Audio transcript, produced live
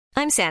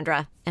I'm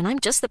Sandra, and I'm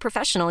just the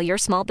professional your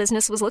small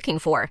business was looking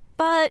for.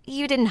 But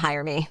you didn't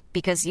hire me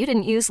because you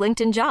didn't use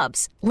LinkedIn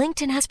Jobs.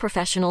 LinkedIn has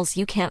professionals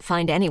you can't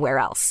find anywhere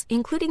else,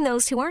 including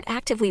those who aren't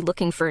actively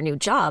looking for a new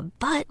job,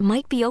 but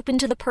might be open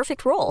to the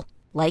perfect role,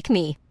 like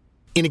me.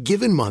 In a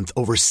given month,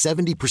 over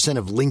 70%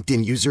 of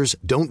LinkedIn users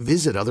don't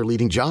visit other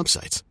leading job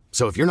sites.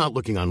 So if you're not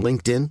looking on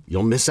LinkedIn,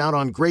 you'll miss out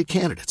on great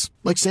candidates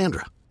like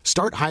Sandra.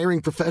 Start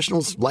hiring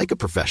professionals like a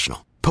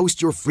professional.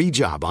 Post your free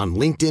job on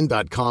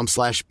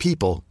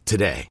linkedin.com/people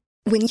today.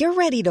 When you're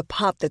ready to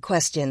pop the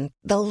question,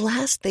 the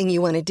last thing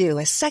you want to do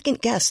is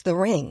second-guess the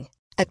ring.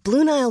 At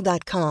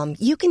BlueNile.com,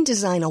 you can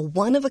design a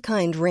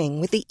one-of-a-kind ring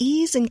with the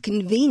ease and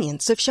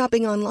convenience of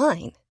shopping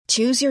online.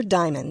 Choose your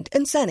diamond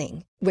and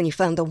setting. When you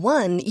find the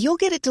one, you'll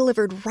get it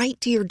delivered right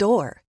to your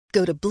door.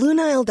 Go to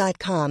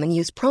BlueNile.com and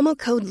use promo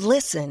code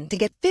LISTEN to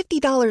get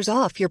 $50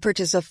 off your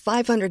purchase of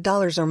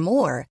 $500 or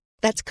more.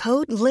 That's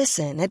code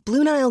LISTEN at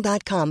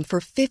BlueNile.com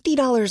for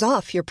 $50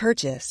 off your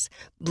purchase.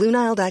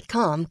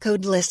 BlueNile.com,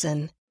 code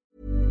LISTEN.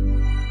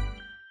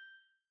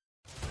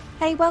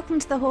 Hey, welcome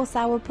to the Horse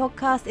Hour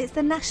podcast. It's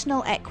the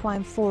National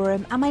Equine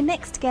Forum, and my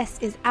next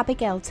guest is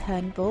Abigail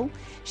Turnbull.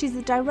 She's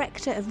the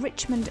director of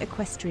Richmond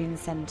Equestrian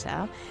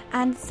Centre,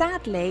 and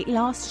sadly,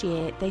 last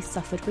year they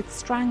suffered with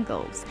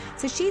strangles.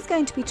 So she's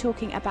going to be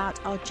talking about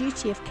our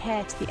duty of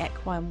care to the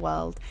equine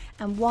world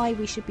and why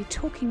we should be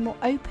talking more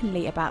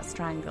openly about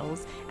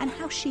strangles and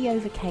how she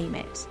overcame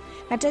it.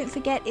 Now, don't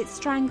forget, it's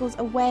Strangles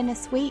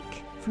Awareness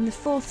Week from the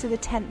 4th to the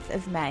 10th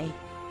of May.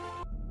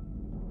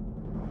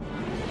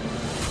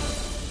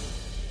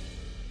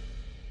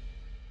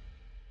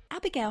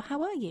 Abigail,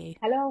 how are you?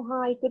 Hello,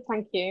 hi, good,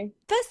 thank you.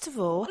 First of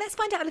all, let's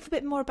find out a little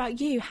bit more about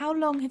you. How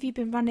long have you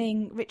been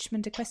running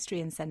Richmond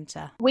Equestrian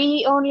Centre?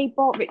 We only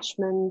bought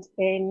Richmond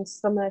in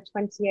summer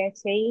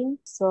 2018,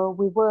 so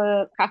we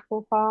were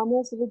cattle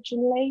farmers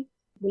originally.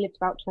 We lived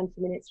about 20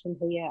 minutes from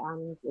here,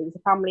 and it was a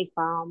family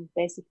farm.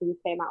 Basically, we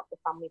came out of the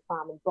family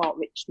farm and bought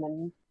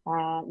Richmond,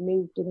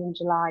 moved in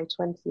July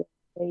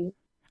 2018.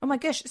 Oh my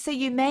gosh, so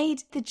you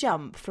made the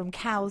jump from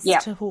cows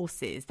to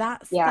horses.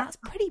 That's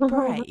pretty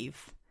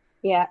brave.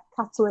 Yeah,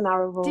 cattle and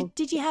arable.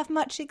 Did you have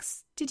much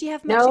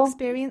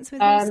experience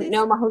with horses?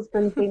 No, my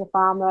husband's been a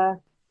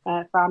farmer.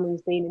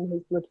 Farming's been in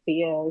his blood for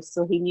years,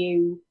 so he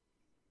knew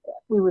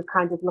we were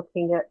kind of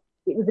looking at.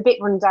 It was a bit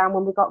run down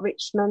when we got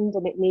Richmond,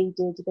 and it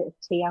needed a bit of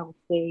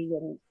TLC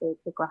and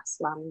the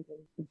grassland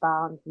and the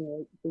barns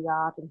and the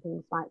yard and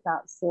things like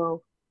that.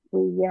 So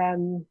we,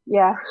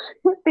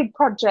 big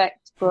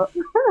project, but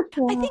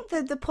I think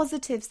the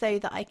positives though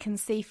that I can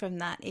see from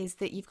that is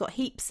that you've got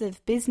heaps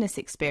of business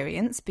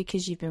experience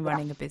because you've been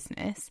running a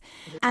business,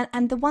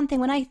 and the one thing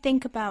when I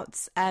think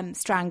about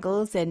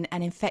strangles and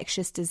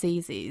infectious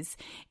diseases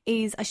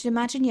is I should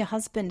imagine your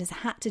husband has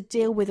had to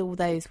deal with all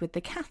those with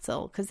the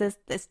cattle because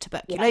there's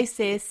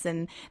tuberculosis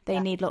and they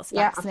need lots of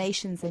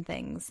vaccinations and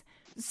things.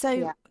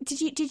 So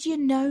did you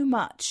know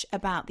much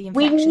about the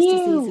infectious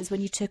diseases when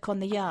you took on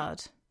the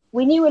yard?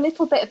 We knew a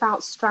little bit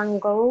about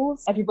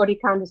strangles. Everybody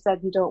kind of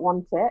said you don't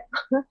want it.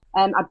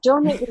 I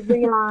don't think we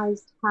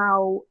realised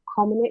how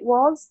common it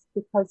was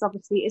because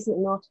obviously it isn't a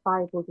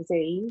notifiable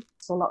disease.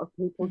 So a lot of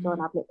people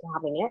don't admit to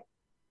having it.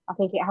 I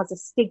think it has a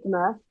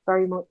stigma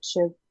very much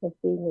of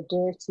being a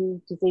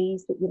dirty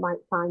disease that you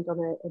might find on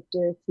a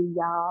dirty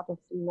yard or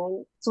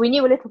something. So we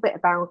knew a little bit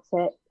about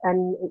it.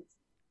 And it's,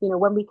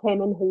 when we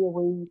came in here,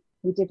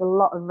 we did a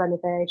lot of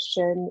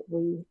renovation.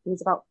 There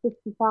was about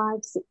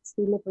 55,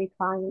 60 livery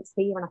clients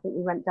here, and I think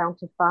we went down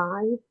to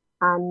 5.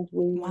 And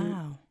we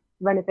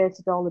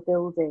renovated all the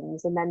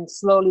buildings and then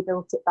slowly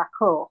built it back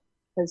up.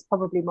 There's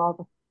probably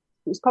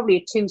it was probably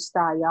a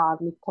 2-star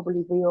yard, and we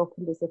probably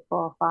reopened as a 4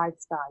 or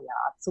 5-star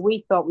yard. So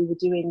we thought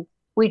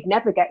we'd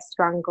never get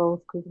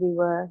strangles because we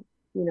were,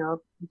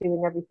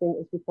 doing everything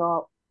as we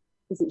thought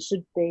as it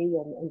should be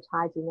and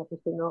tidying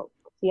everything up.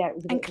 Yeah, it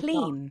was and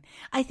clean.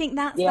 I think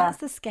that's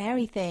the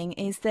scary thing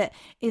is that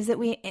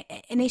we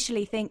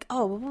initially think,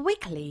 oh, well, we're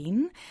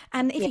clean,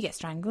 and if you get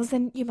strangles,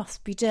 then you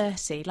must be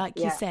dirty, like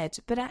you said.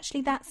 But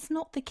actually, that's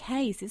not the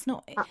case. It's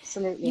not.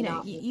 Absolutely,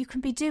 not. You can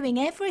be doing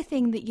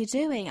everything that you're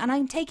doing, and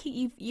I'm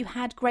taking you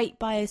had great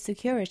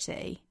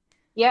biosecurity.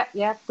 Yeah,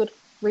 good,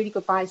 really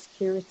good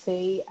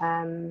biosecurity.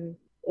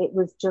 It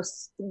was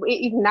just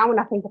even now when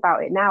I think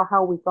about it now,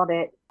 how we got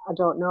it. I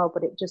don't know,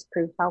 but it just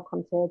proves how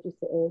contagious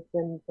it is.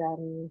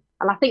 And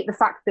I think the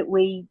fact that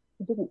we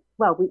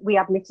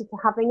admitted to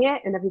having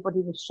it and everybody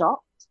was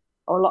shocked,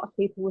 or a lot of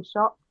people were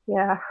shocked.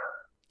 Yeah.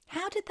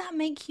 How did that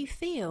make you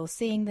feel,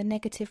 seeing the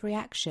negative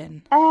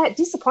reaction?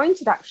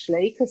 Disappointed,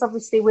 actually, because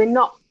obviously we're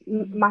not,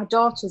 my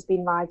daughter's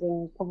been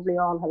riding probably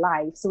all her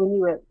life, so we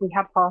knew we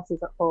had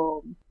horses at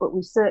home, but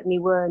we certainly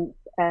weren't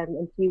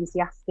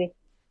enthusiastic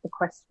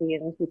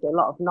equestrians with a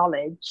lot of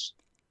knowledge.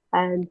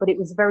 But it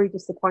was very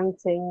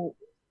disappointing.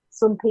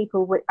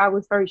 I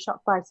was very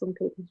shocked by some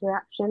people's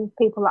reaction.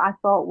 People that I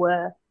thought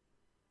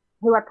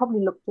who I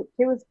probably looked up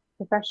to as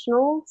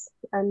professionals,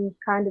 and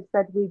kind of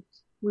said we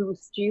were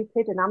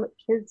stupid and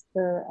amateurs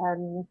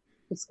for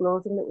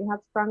disclosing that we had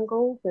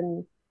strangles.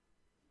 And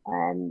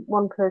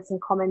one person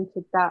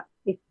commented that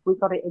if we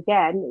got it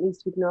again, at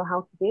least we'd know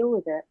how to deal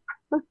with it.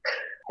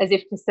 As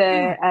if to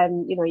say,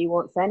 you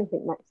won't say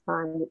anything next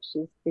time, which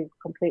is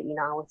completely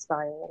not our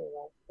style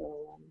anyway.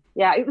 So,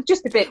 it was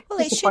just a bit. Well,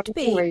 it should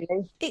be.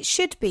 Really. It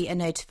should be a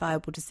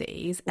notifiable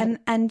disease,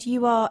 and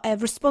you are a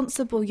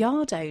responsible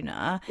yard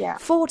owner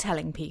for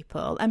telling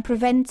people and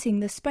preventing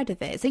the spread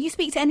of it. So you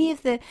speak to any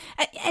of the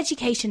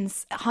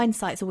education's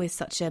hindsight's always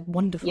such a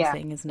wonderful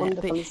thing, isn't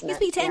it? But you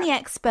speak to any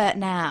expert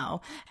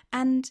now,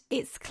 and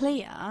it's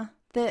clear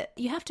that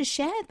you have to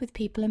share with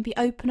people and be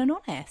open and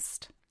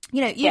honest.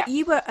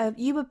 You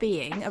were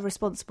being a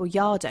responsible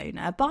yard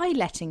owner by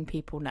letting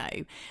people know,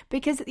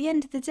 because at the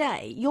end of the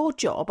day, your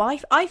job,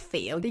 I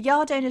feel, the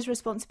yard owner's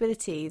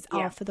responsibilities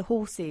are for the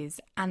horses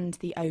and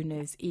the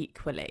owners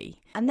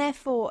equally. And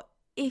therefore,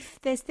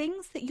 if there's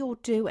things that you're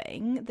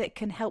doing that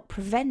can help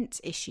prevent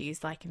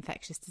issues like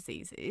infectious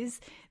diseases,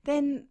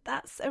 then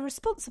that's a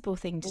responsible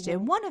thing to do.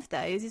 And one of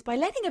those is by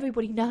letting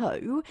everybody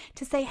know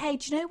to say, hey,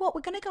 do you know what?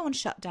 We're going to go on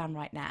shutdown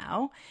right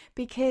now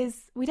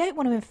because we don't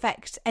want to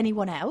infect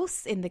anyone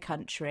else in the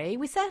country.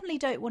 We certainly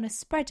don't want to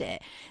spread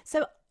it.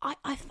 So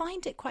I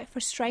find it quite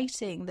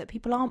frustrating that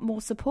people aren't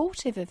more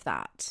supportive of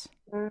that.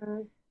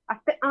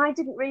 I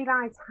didn't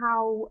realise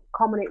how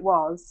common it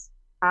was,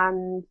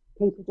 and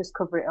people just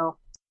cover it up.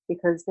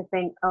 Because they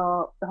think,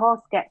 oh, the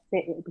horse gets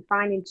it, it'll be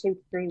fine in 2 to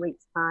 3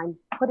 weeks' time.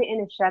 Put it in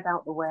a shed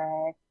out the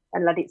way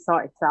and let it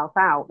sort itself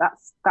out.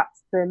 That's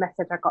the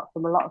message I got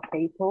from a lot of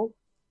people.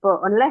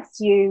 But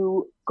unless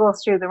you go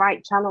through the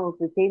right channels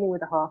with dealing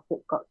with a horse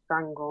that's got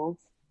strangles,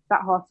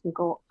 that horse can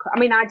go. I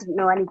mean, I didn't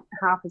know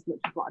half as much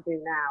as what I do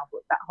now,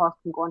 but that horse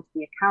can go on to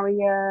be a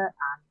carrier,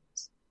 and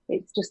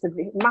it's just a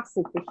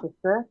massive vicious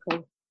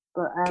circle.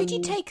 But, could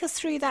you take us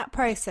through that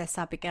process,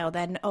 Abigail,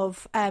 then,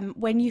 of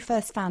when you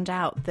first found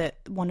out that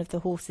one of the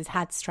horses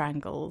had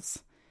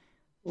strangles?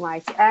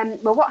 Right.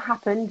 Well, what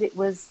happened, it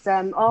was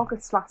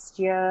August last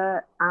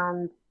year,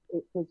 and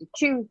it was a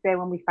Tuesday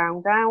when we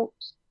found out.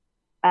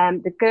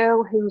 The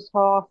girl whose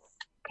horse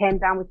came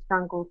down with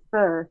strangles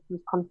first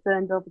was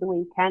concerned over the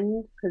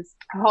weekend because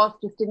the horse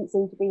just didn't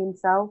seem to be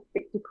himself, a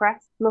bit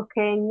depressed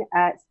looking.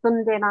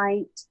 Sunday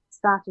night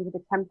started with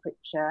a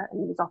temperature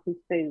and he was off his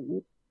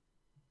food.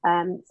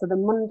 So the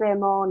Monday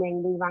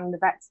morning, we rang the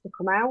vets to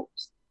come out.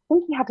 I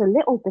think he had a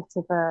little bit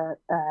of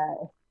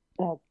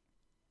a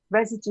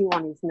residue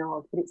on his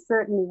nose, but it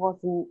certainly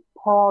wasn't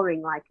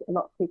pouring like a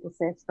lot of people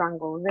say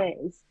strangles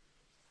is.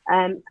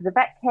 So the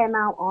vet came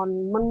out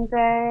on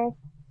Monday,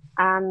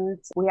 and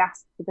we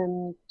asked for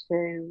them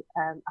to,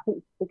 I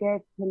think they gave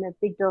him a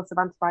big dose of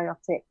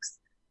antibiotics.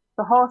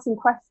 The horse in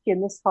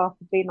question, this horse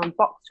had been on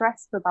box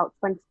rest for about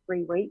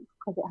 23 weeks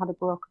because it had a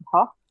broken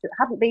hoof. It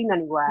hadn't been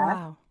anywhere.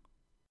 Wow.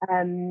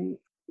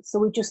 So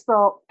we just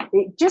thought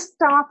it just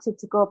started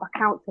to go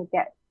back out to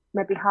get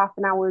maybe half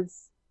an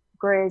hour's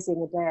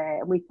grazing a day,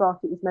 and we thought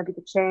it was maybe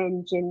the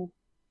change in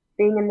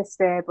being in the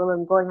stable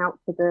and going out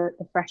for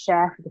the fresh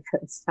air for the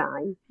first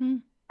time.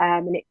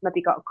 And it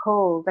maybe got a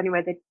cold.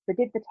 Anyway, they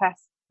did the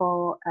test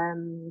for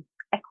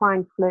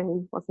equine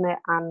flu, wasn't it,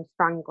 and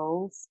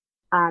strangles.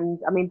 And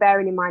I mean,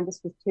 bearing in mind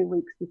this was 2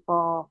 weeks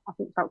before, I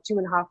think about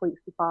 2.5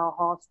 weeks before our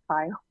horse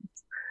trials.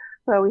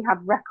 So we had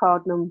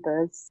record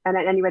numbers. And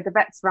anyway, the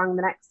vets rang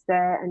the next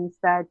day and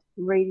said,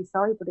 really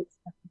sorry, but it's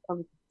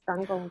probably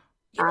strangles.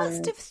 You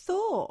must have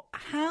thought,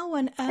 how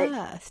on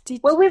earth did...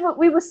 Well,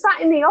 we were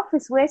sat in the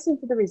office waiting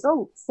for the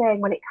results, saying,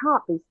 well, it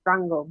can't be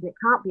strangles, it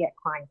can't be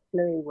equine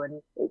flu.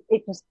 And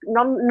it just,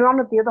 none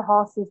of the other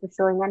horses were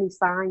showing any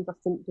signs or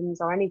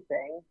symptoms or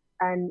anything.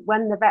 And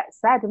when the vet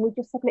said, and we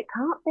just said, well, it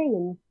can't be.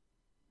 And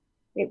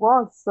it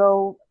was.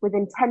 So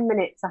within 10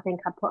 minutes, I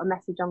think I'd put a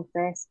message on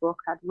Facebook.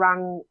 I'd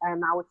rang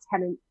our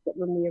tenants that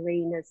run the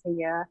arenas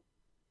here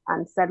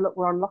and said, look,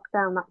 we're on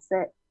lockdown, that's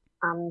it.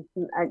 And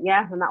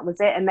that was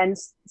it. And then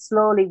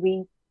slowly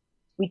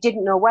we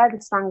didn't know where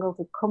the strangles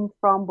had come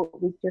from,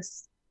 but we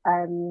just,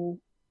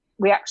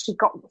 we actually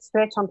got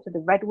straight onto the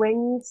Red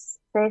Wings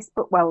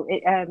Facebook,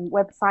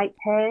 website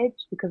page,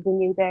 because we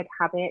knew they'd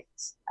had it.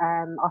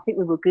 I think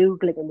we were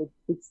Googling and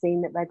we'd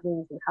seen that Red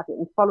Wings had had it,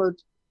 and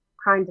followed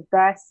kind of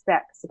their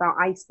steps about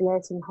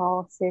isolating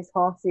horses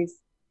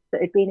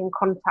that had been in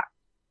contact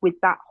with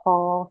that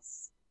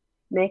horse,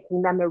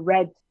 making them a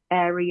red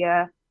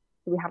area.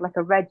 So we had like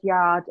a red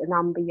yard, an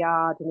amber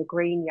yard, and a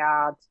green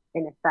yard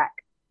in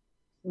effect.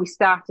 We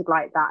started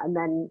like that, and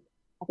then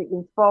I think there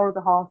was 4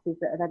 other horses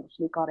that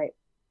eventually got it,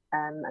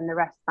 and the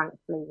rest,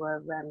 thankfully,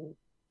 were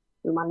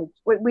we managed.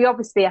 We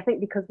obviously, I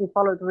think, because we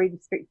followed really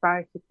strict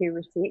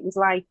biosecurity, it was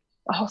like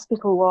a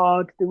hospital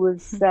ward. There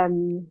was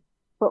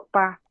foot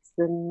baths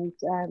and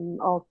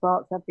all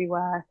sorts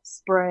everywhere,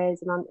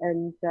 sprays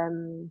and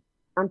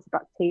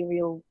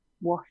antibacterial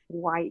wash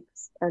and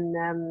wipes,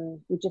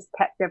 and we just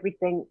kept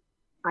everything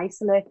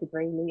isolated,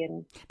 really.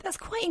 And that's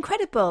quite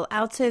incredible.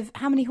 Out of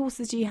how many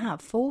horses do you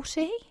have?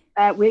 40?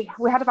 We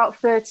had about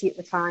 30 at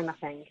the time, I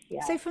think.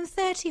 Yeah. So from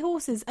 30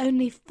 horses,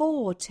 only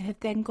 4 to have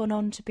then gone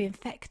on to be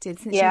infected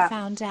since you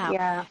found out.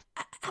 Yeah.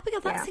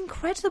 Abigail, that's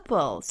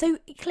incredible. So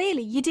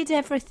clearly you did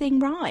everything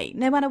right,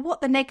 no matter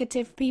what the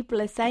negative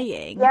people are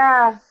saying.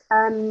 Yeah.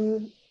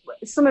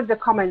 Some of the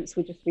comments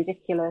were just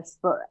ridiculous,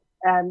 but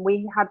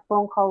we had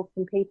phone calls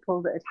from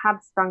people that had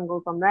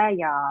strangles on their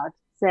yard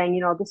saying,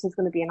 you know, this is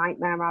going to be a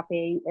nightmare,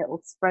 Abby.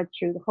 It'll spread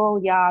through the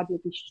whole yard. You'll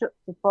be shut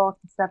for 4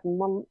 to 7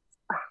 months.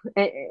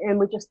 And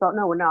we just thought,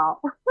 no, we're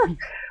not.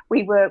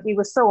 we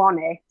were so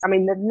honest. I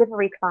mean, the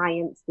livery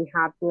clients we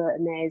had were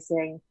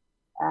amazing.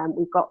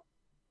 We've got,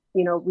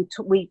 you know,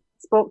 we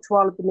spoke to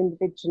all of them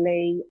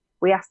individually.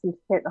 We asked them to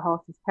take the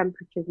horses'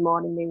 temperatures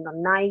morning, noon,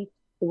 and night.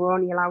 They were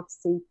only allowed to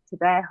see to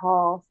their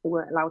horse. They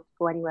weren't allowed to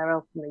go anywhere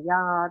else in the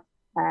yard.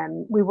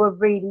 We were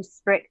really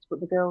strict,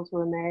 but the girls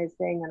were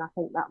amazing, and I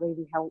think that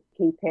really helped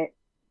keep it.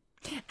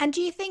 And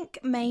do you think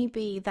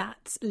maybe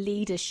that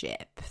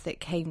leadership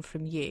that came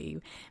from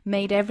you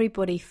made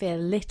everybody feel a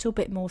little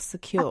bit more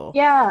secure?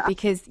 Yeah.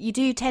 Because you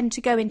do tend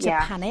to go into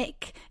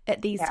panic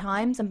at these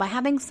times, and by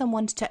having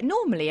someone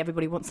normally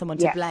everybody wants someone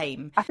to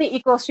blame. I think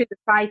you go through the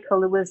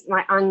cycle. There was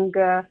like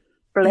anger,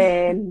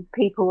 blame,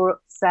 people were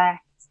upset,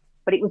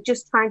 but it was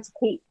just trying to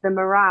keep the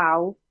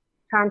morale,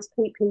 trying to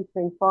keep people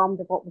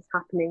informed of what was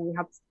happening. We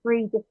had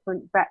 3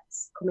 different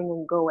vets coming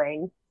and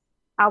going.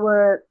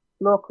 Our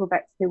local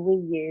vets who we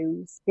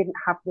use didn't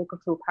have the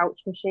guttural pouch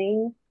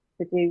machine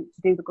to do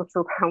the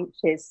guttural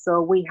pouches,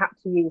 so we had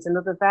to use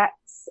another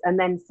vet's. And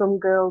then some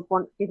girls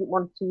didn't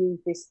want to use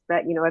this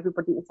vet. You know,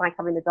 everybody, it's like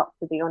having a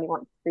doctor, they only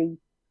want to see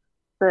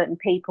certain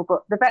people.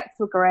 But the vets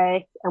were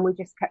great, and we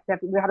just kept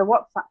we had a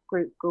WhatsApp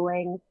group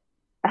going.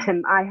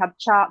 I had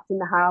charts in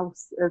the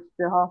house of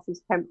the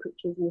horses'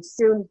 temperatures, and as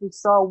soon as we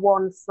saw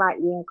one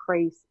slightly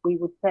increase, we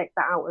would take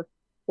that out of,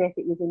 say if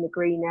it was in the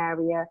green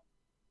area,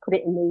 put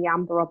it in the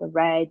amber or the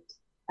red.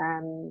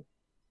 And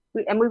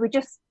we were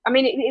just, I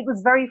mean, it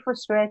was very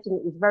frustrating.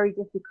 It was very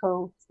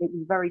difficult. It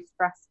was very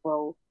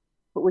stressful,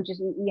 but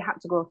we had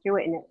to go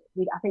through it. And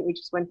I think we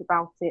just went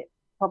about it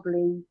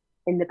probably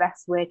in the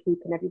best way,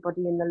 keeping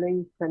everybody in the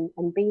loop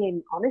and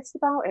being honest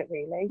about it,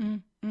 really.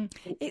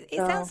 It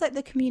sounds like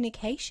the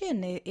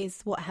communication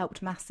is what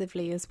helped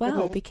massively as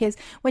well, because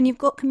when you've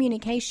got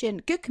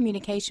good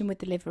communication with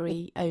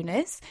delivery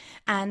owners,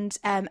 and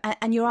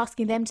you're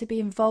asking them to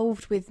be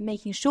involved with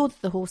making sure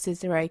that the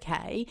horses are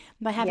okay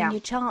by having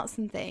your charts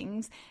and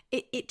things,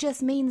 it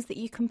just means that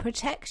you can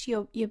protect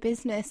your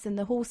business and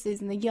the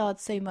horses and the yard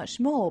so much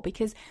more,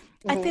 because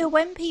I feel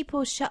when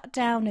people shut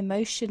down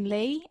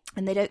emotionally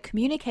and they don't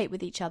communicate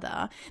with each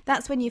other,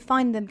 that's when you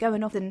find them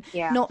going off and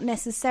not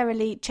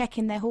necessarily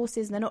checking their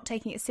horses, and they're not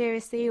taking it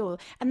seriously,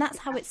 and that's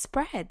how it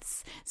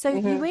spreads. So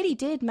you really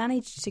did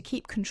manage to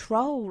keep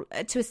control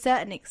to a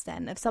certain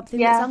extent of something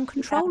that's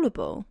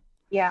uncontrollable.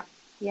 Yeah.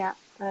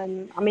 I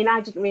mean,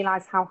 I didn't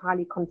realise how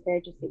highly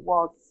contagious it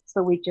was.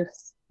 So we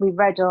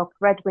read up.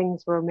 Red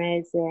Wings were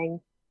amazing.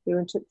 We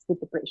were in touch with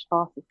the British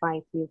Horse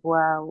Society as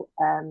well.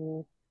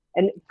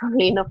 And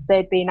funnily enough,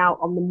 they'd been out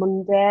on the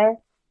Monday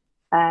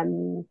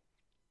and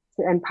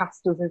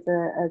passed us as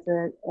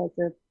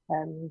a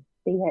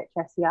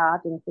BHS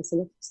yard and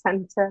facility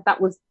centre. That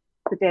was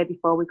the day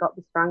before we got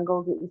the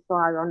strangles. It was so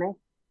ironic.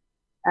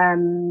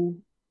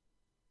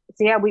 So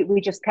yeah, we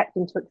just kept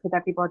in touch with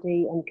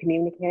everybody and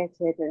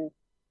communicated, and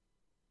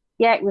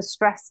yeah, it was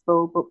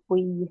stressful, but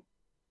we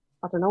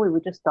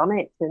were just on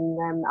it.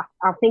 And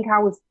I think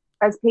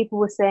as people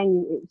were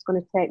saying, it was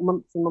going to take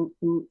months and months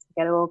and months to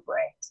get over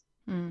it.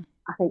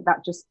 I think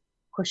that just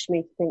pushed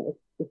me to think,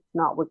 if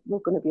not, we're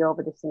going to be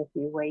over this in a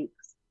few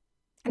weeks.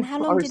 And how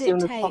long did it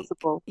take?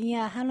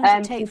 Yeah, how long did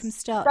it take from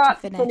start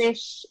to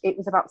finish? It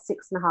was about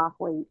 6.5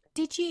 weeks.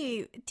 Did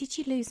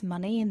you lose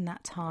money in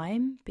that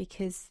time?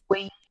 Because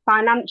we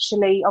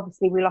financially,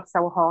 obviously, we lost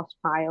our horse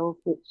trials,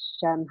 which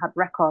had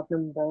record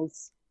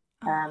numbers.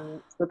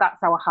 So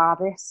that's our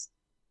harvest.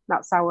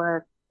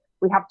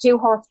 We have 2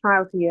 horse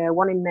trials a year,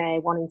 one in May,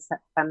 one in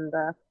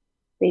September.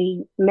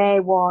 The May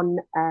one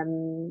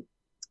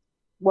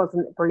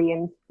wasn't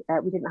brilliant.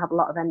 We didn't have a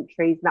lot of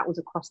entries, and that was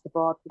across the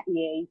board for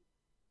BE.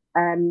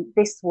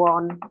 This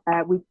one,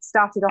 we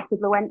started off with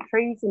low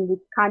entries, and we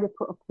kind of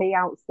put a plea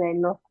out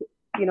saying, look,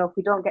 you know, if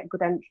we don't get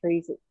good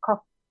entries, it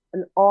costs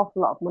an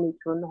awful lot of money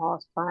to run the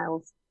horse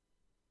trials.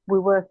 We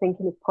were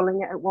thinking of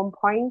pulling it at one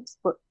point,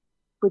 but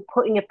with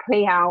putting a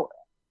plea out,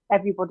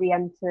 everybody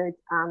entered,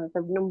 and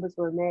the numbers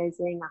were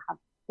amazing. I had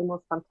the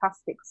most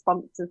fantastic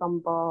sponsors on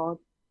board,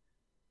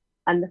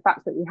 and the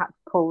fact that we had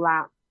to pull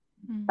that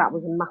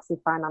was a massive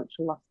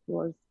financial loss to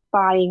us.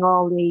 Buying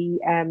all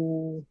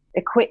the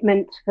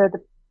equipment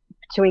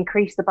to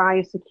increase the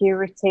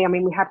biosecurity. I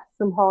mean, we had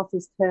some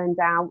horses turned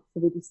out, so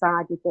we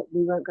decided that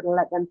we weren't going to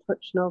let them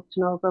touch nose to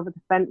nose over the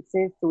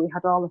fences. So we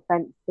had all the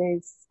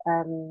fences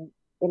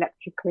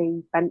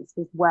electrically fenced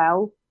as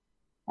well.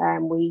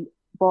 We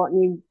bought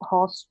new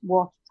horse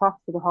water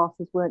troughs, so the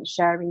horses weren't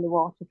sharing the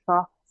water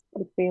troughs.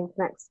 The fields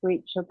next to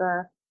each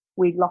other.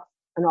 We lost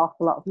an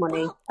awful lot of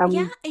money.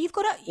 Well, you've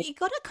got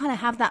to kind of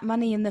have that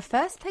money in the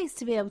first place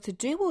to be able to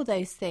do all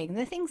those things.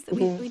 The things that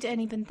we don't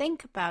even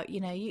think about.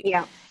 You know,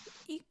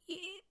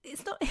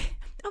 it's not. I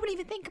wouldn't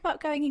even think about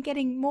going and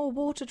getting more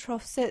water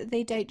troughs so that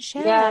they don't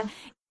share.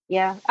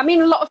 Yeah. I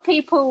mean, a lot of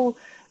people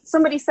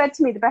somebody said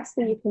to me, the best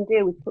thing you can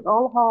do is put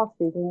all the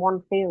horses in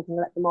one field and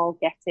let them all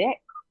get it.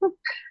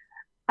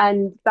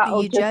 And that'll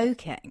Are you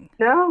joking?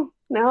 No.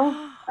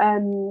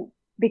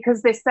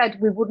 Because they said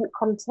we wouldn't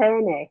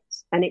contain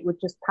it and it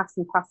would just pass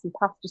and pass and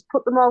pass. Just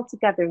put them all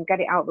together and get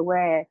it out of the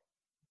way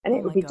and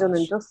it would be done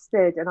and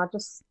dusted. And I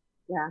just,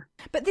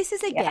 But this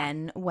is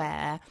again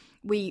where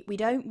we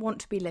don't want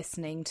to be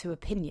listening to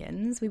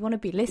opinions. We want to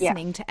be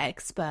listening to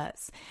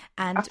experts.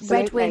 And Absolutely.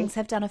 Red Wings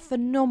have done a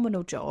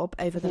phenomenal job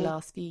over the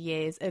last few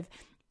years of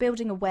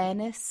building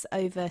awareness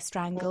over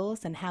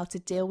strangles and how to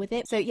deal with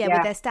it. So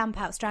with their Stamp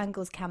Out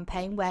Strangles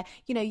campaign, where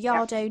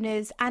yard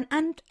owners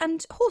and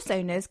horse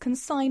owners can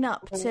sign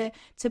up to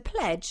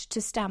pledge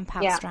to stamp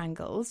out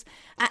strangles,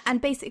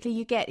 and basically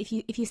you get,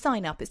 if you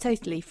sign up, it's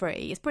totally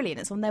free. It's brilliant.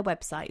 It's on their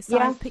website.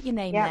 Put your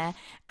name there,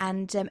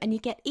 and you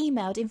get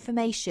emailed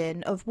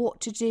information of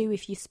what to do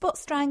if you spot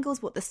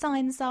strangles, what the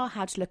signs are,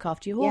 how to look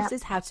after your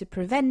horses, how to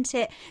prevent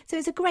it. So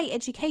it's a great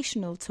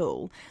educational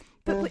tool.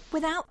 But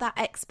without that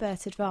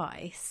expert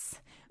advice,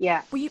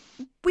 we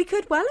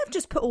could well have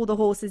just put all the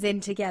horses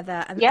in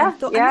together and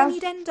then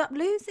you'd end up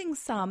losing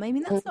some. I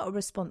mean, that's not a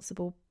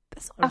responsible.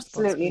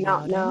 Absolutely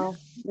not. No,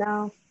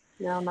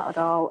 not at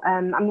all.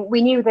 I mean,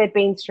 we knew they'd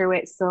been through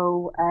it,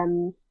 so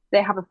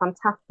they have a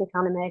fantastic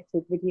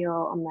animated video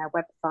on their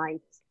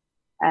website,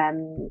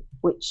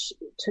 which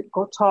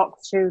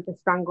talks through the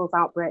strangles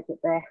outbreak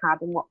that they had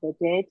and what they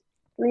did.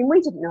 I mean,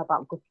 we didn't know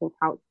about guttural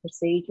pouch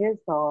procedures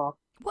or.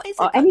 What is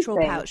a guttural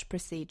pouch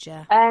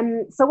procedure?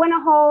 So when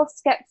a horse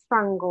gets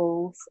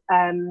strangles,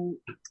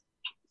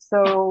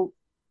 so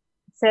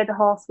say the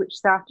horse which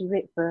started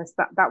it first,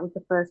 that was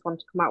the first one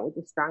to come out with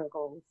the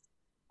strangles.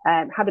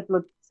 Had a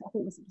blood, I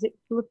think was it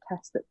blood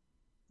test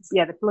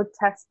the blood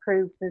test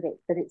proved that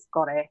it's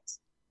got it.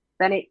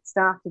 Then it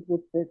started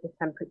with the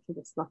temperature,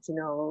 the snotty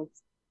nose,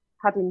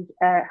 had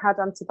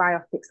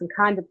antibiotics and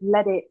kind of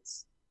let it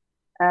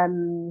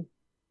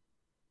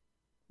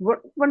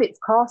run its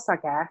course, I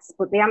guess.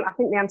 But I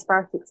think the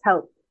antibiotics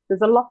help.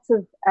 There's a lot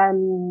of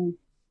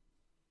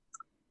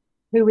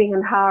hooing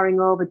and hawing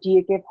over. Do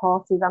you give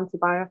horses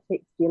antibiotics?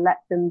 Do you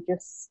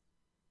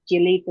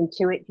leave them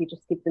to it? Do you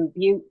just give them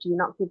bute? Do you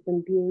not give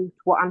them bute?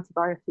 What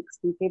antibiotics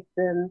do you give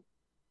them?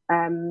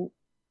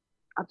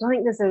 I don't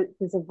think there's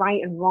a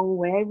right and wrong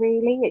way,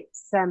 really.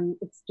 It's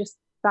just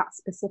that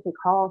specific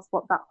horse,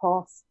 what that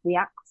horse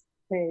reacts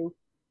to.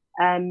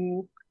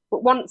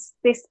 But once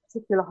this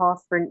particular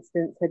horse, for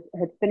instance,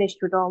 had finished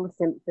with all the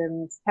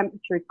symptoms,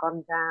 temperature had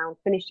gone down,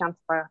 finished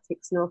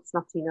antibiotics, no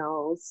snotty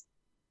nose,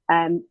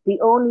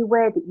 the only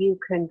way that you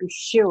can be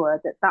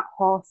sure that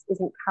horse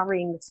isn't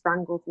carrying the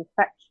strangles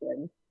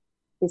infection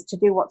is to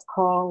do what's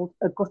called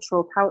a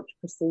guttural pouch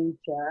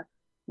procedure,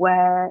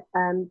 where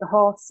the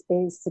horse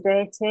is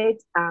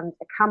sedated and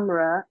a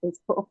camera is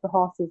put up the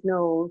horse's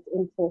nose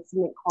into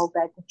something called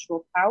their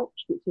guttural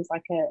pouch, which is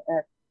like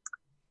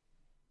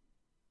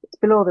it's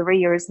below the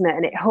rear, isn't it?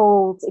 And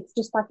it's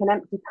just like an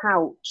empty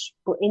pouch,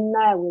 but in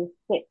there will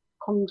fit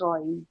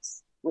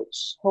chondroids,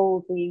 which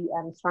hold the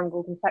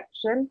strangled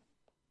infection.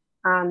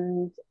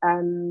 And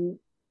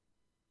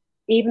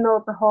even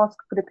though the horse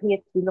could appear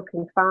to be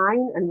looking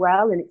fine and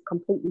well, and it's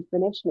completely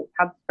finished and it's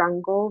had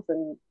strangles,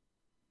 and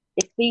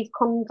if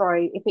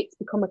it's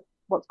become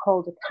what's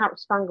called a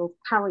strangled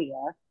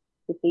carrier,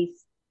 with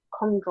these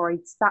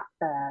chondroids sat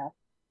there,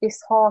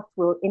 this horse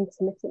will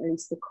intermittently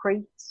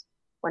secrete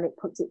when it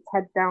puts its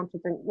head down to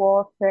drink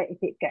water. If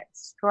it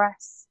gets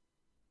stressed,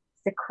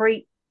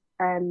 secrete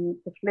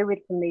the fluid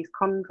from these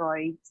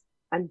chondroids,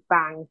 and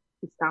bang,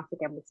 you start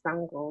again with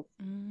strangles.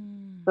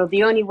 So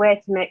the only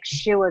way to make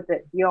sure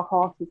that your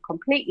horse is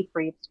completely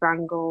free of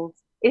strangles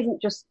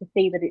isn't just to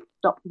see that it's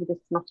stopped with a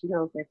snotty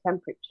nose and a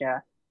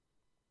temperature.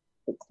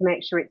 It's to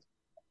make sure it's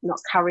not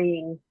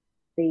carrying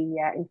the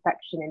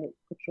infection in its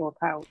guttural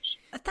pouch.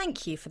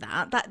 Thank you for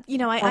that.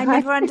 I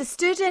never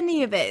understood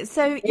any of it.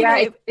 So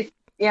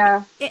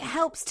it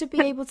helps to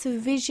be able to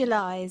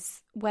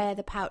visualize where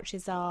the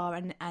pouches are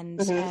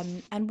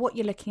and what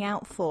you're looking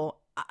out for.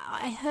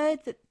 I heard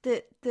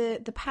that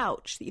the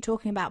pouch that you're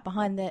talking about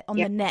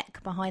the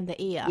neck behind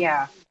the ear.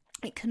 Yeah.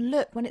 It can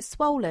look, when it's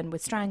swollen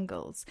with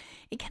strangles,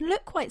 it can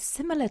look quite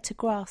similar to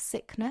grass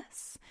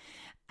sickness.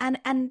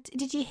 And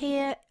did you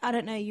hear, I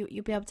don't know,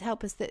 you'll be able to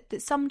help us,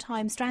 that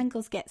sometimes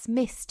strangles gets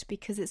missed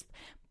because it's,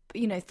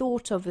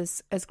 thought of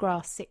as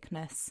grass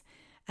sickness,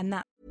 and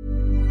that.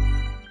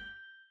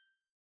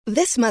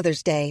 This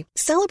Mother's Day,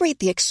 celebrate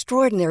the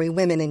extraordinary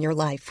women in your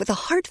life with a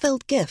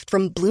heartfelt gift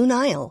from Blue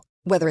Nile.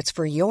 Whether it's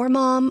for your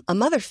mom, a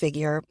mother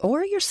figure,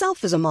 or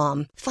yourself as a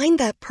mom, find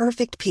that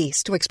perfect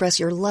piece to express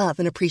your love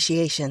and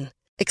appreciation.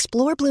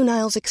 Explore Blue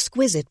Nile's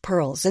exquisite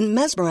pearls and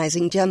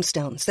mesmerizing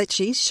gemstones that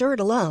she's sure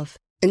to love.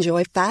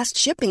 Enjoy fast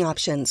shipping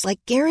options like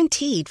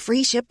guaranteed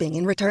free shipping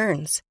and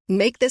returns.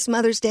 Make this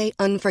Mother's Day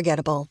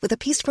unforgettable with a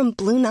piece from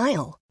Blue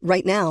Nile.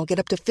 Right now, get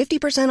up to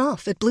 50%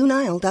 off at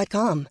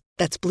BlueNile.com.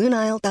 That's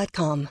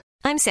BlueNile.com.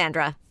 I'm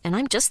Sandra, and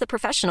I'm just the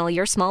professional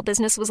your small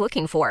business was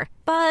looking for.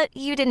 But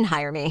you didn't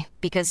hire me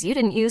because you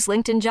didn't use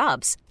LinkedIn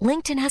Jobs.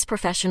 LinkedIn has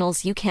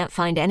professionals you can't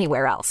find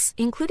anywhere else,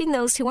 including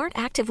those who aren't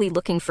actively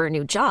looking for a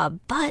new job,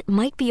 but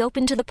might be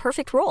open to the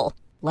perfect role,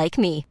 like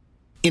me.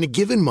 In a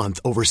given month,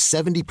 over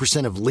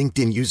 70% of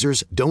LinkedIn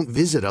users don't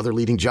visit other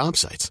leading job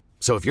sites.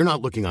 So if you're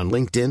not looking on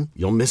LinkedIn,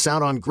 you'll miss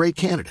out on great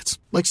candidates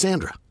like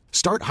Sandra.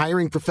 Start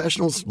hiring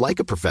professionals like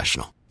a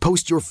professional.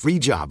 Post your free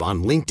job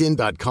on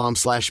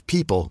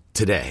linkedin.com/people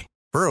today.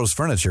 Burrow's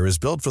furniture is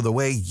built for the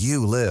way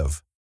you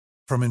live.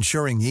 From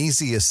ensuring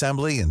easy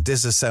assembly and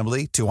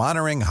disassembly to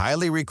honoring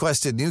highly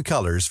requested new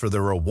colors for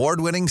their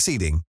award-winning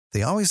seating,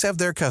 they always have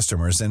their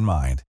customers in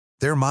mind.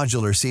 Their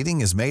modular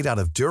seating is made out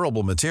of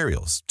durable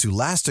materials to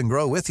last and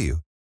grow with you.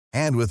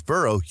 And with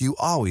Burrow, you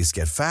always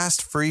get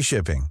fast, free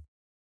shipping.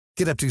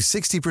 Get up to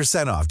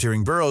 60% off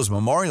during Burrow's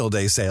Memorial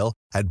Day sale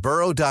at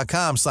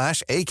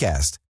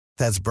burrow.com/ACAST.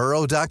 That's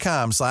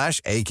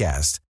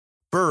burrow.com/ACAST.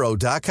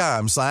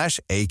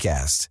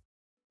 burrow.com/ACAST.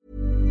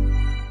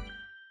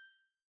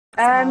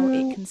 How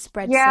it can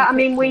spread so I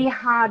mean, quickly.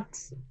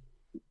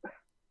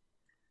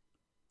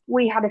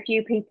 we had a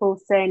few people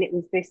saying it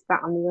was this,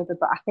 that, and the other,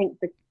 but I think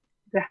the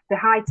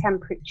high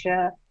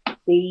temperature,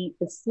 the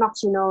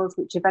snotty nose,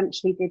 which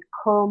eventually did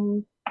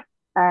come,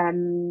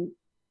 and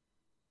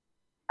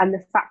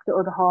the fact that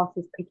other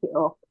horses pick it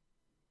up.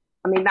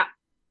 I mean, that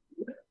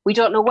we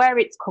don't know where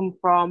it's come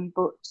from,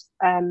 but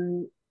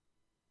the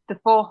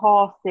 4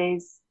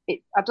 horses,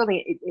 I don't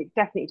think it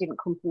definitely didn't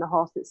come from the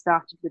horse that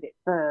started with it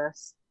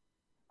first.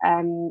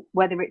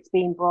 Whether it's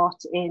been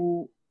brought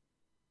in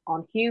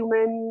on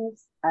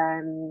humans,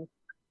 the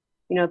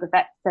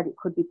vet said it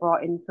could be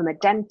brought in from a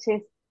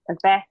dentist, a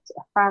vet,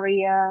 a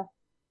farrier,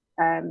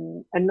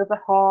 another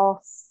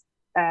horse,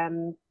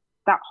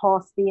 that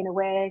horse being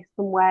away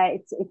somewhere.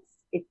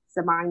 It's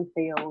a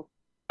minefield.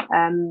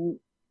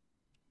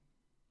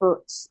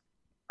 But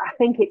I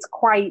think it's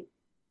quite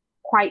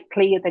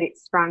clear that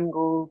it's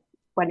strangled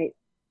when it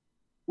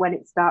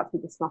starts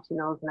with the snotty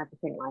nose and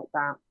everything like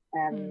that.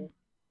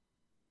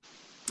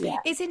 Yeah.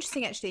 It's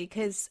interesting actually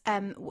because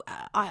I'm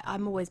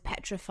always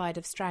petrified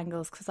of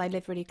strangles because I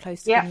live really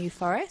close to the New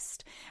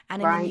Forest,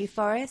 and in the New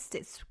Forest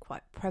it's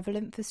quite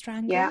prevalent for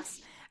strangles. Yeah.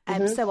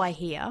 So I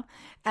hear.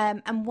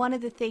 And one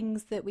of the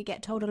things that we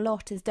get told a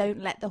lot is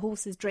don't let the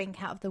horses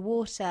drink out of the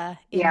water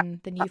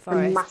in the New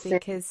Forest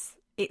because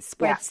it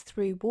spreads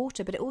through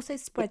water, but it also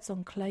spreads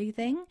on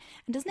clothing.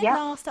 And doesn't it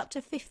last up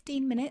to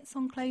 15 minutes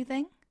on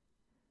clothing?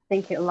 I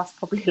think it'll last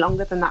probably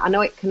longer than that. I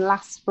know it can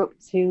last for up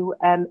to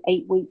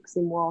 8 weeks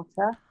in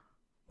water.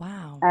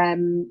 Wow.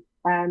 In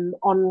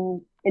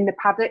the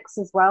paddocks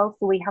as well.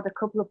 So we had a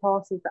couple of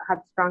horses that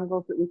had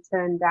strangles that we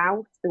turned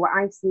out. They were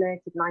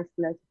isolated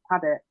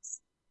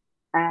paddocks.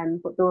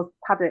 But those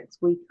paddocks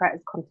we treated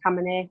as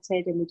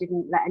contaminated, and we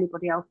didn't let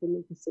anybody else in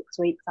them for 6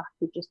 weeks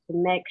after, just to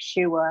make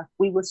sure.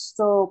 I think we're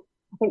so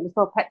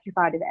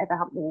petrified of it ever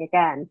happening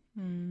again.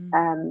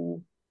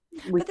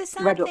 But the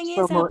sad thing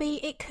is,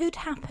 Abby, it could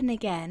happen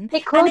again.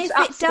 It could, and if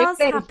absolutely. it does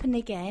happen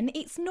again,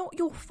 it's not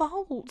your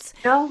fault.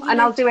 No,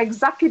 I'll do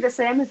exactly the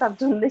same as I've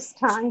done this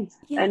time,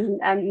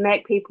 and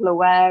make people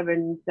aware.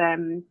 And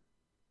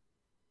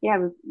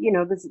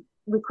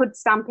we could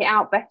stamp it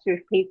out better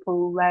if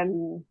people.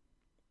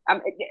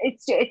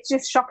 It's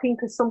just shocking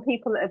because some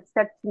people have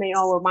said to me,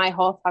 "Oh, well, my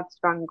horse had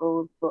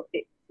strangles, but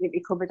it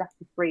recovered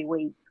after 3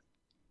 weeks."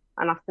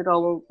 And I said, "Oh,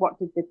 well, what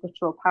did the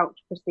guttural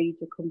pouch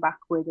procedure come back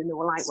with?" And they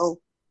were like, "Well,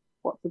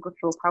 what's the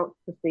guttural pouch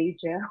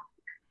procedure?"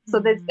 So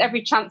there's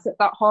every chance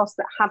that horse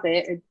that had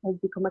it has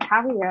become a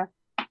carrier.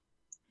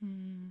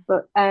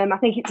 But I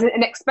think it's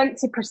an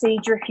expensive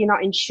procedure if you're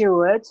not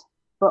insured,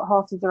 but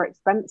horses are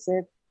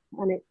expensive,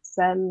 and it's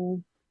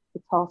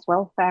horse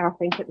welfare, I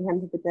think, at the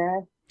end of the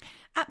day.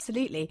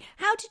 Absolutely.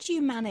 How did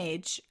you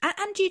manage,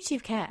 and duty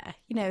of care,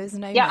 as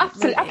an owner? Yeah,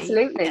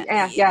 absolutely.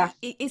 Yeah.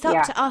 It's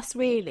up to us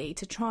really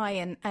to try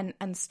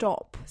and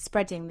stop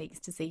spreading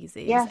these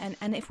diseases. Yeah.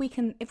 And if we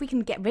can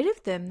get rid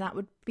of them, that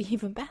would be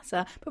even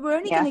better. But we're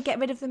only going to get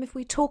rid of them if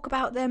we talk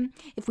about them,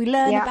 if we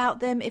learn about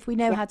them, if we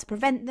know how to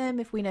prevent them,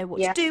 if we know what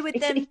to do with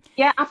them.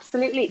 Yeah,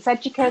 absolutely. It's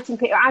educating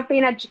people. I've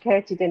been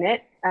educated in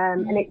it,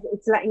 and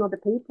it's letting other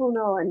people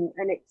know. And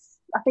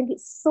I think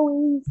it's so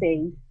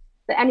easy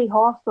that any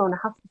horse owner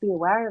has to be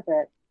aware of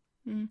it.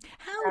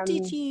 How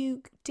did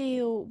you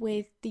deal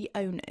with the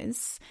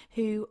owners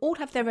who all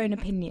have their own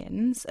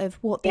opinions of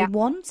what they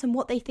want and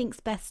what they think's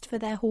best for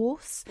their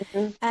horse,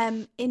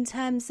 in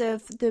terms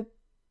of the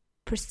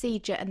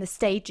procedure and the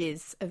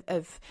stages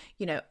of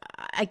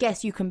I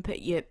guess you can put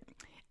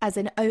as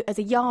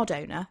a yard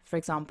owner, for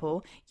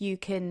example, you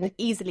can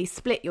easily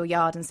split your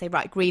yard and say,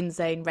 right, green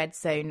zone, red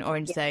zone,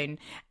 orange zone,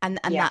 and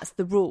that's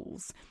the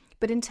rules.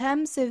 But in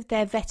terms of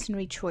their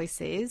veterinary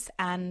choices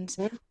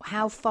and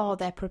how far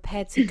they're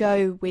prepared to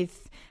go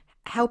with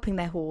helping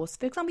their horse,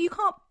 for example, you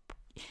can't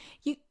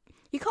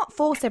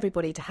force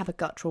everybody to have a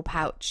guttural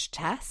pouch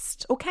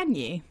test, or can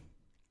you?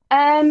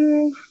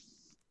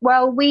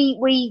 Well,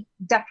 we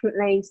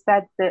definitely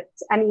said that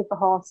any of the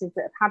horses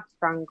that have had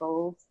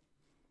strangles,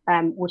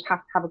 would have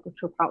to have a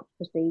guttural pouch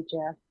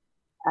procedure.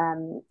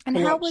 And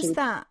how was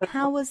that?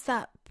 How was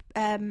that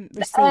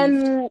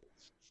received?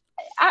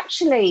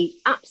 Actually,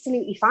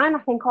 absolutely fine. I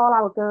think all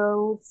our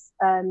girls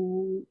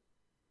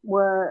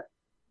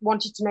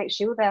wanted to make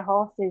sure their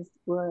horses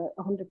were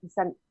 100%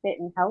 fit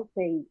and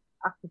healthy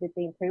after they'd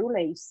been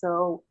poorly.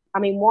 So, I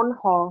mean, one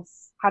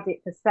horse had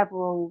it for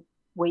several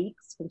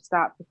weeks from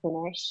start to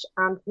finish,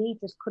 and he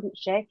just couldn't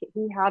shake it.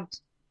 He had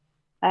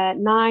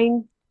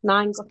 9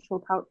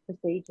 guttural pouch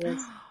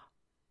procedures.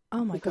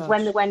 Oh my god! Because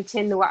when they went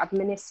in, they were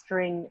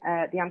administering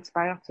the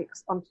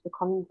antibiotics onto the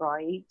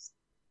chondroids,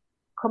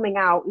 coming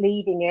out,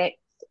 leaving it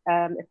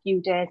a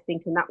few days,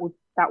 thinking that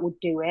would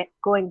do it,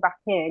 going back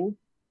in,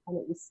 and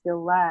it was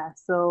still there.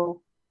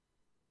 So,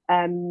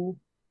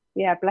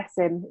 yeah, bless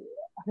him.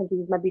 I think he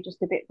was maybe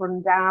just a bit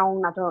run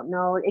down. I don't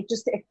know.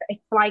 It's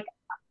like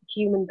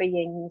human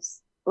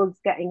beings, us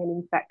getting an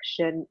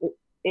infection.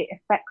 It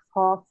affects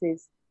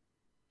horses,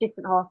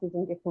 different horses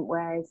in different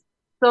ways.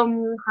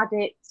 Some had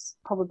it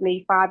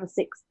probably 5 or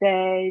 6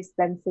 days,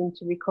 then seemed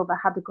to recover,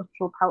 had a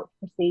guttural pouch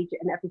procedure,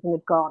 and everything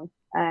had gone.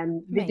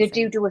 They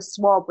do a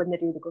swab when they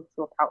do the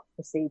guttural pouch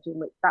procedure,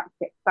 which that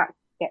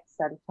gets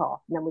sent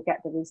off, and then we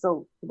get the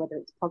results, whether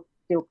it's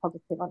still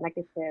positive or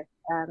negative.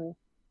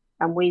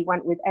 And we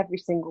went with every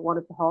single one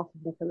of the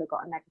horses until they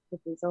got a negative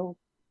result.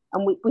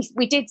 And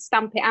we did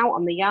stamp it out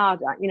on the yard.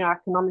 You know, I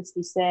can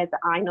honestly say that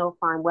I know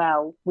fine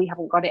well we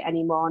haven't got it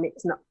anymore, and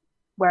it's not.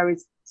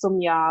 Whereas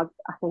some yards,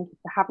 I think if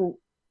they haven't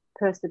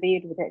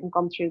persevered with it and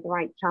gone through the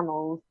right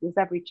channels, there's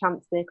every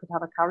chance they could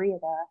have a carrier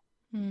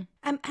there.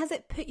 Has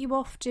it put you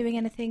off doing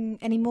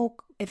any more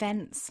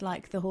events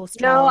like the horse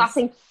trials?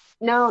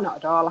 No, not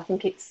at all. I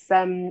think it's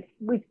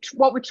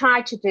what we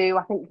tried to do.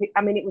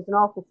 I mean, it was an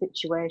awful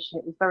situation.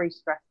 It was very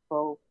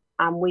stressful,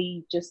 and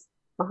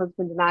my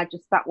husband and I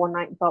just sat one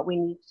night and thought we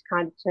need to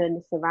kind of turn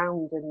this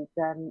around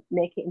and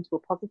make it into a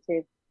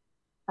positive,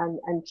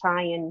 and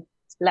try and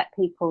let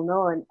people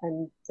know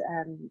and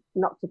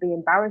not to be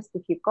embarrassed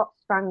if you've got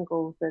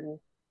strangles. And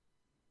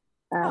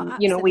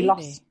you know, we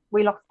lost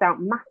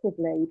out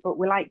massively, but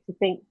we like to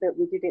think that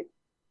we did it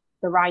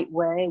the right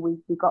way.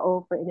 We got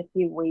over it in a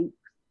few weeks,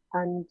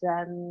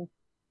 and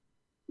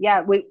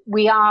yeah,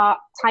 we are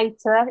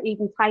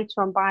even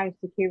tighter on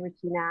biosecurity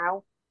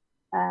now.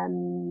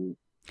 And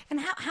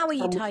how are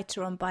you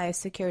tighter on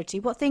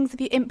biosecurity? What things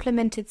have you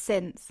implemented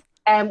since?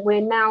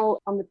 We're now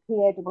on the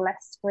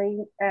PASS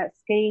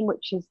scheme,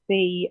 which is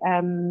the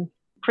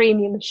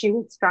Premium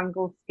Assured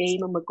Strangle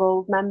scheme, and we're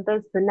gold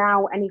members. So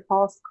now any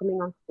horse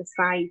coming onto the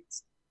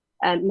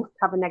site must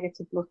have a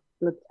negative blood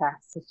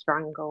test for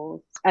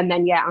strangles. And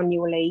then,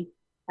 annually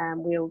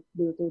we'll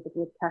do the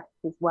blood test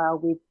as well.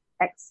 We've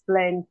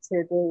explained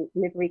to the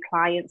delivery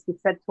clients, we've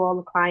said to all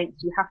the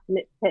clients, you have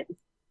to take the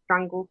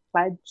strangle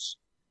pledge.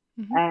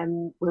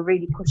 We're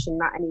really pushing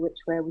that any which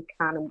way we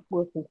can, and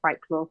working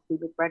quite closely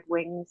with Red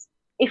Wings.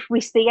 If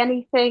we see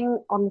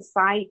anything on the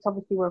site,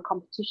 obviously we're a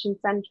competition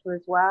centre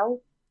as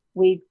well.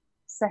 We've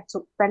set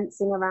up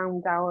fencing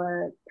around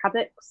our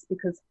paddocks,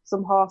 because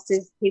some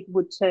horses, people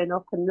would turn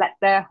up and let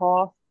their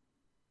horse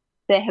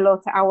say hello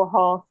to our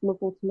horse,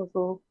 muzzle to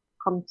muzzle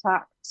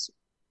contact.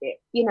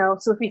 You know,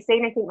 so if we see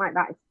anything like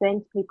that, it's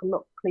saying to people,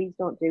 look, please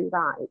don't do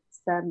that. It's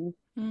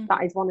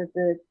that is one of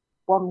the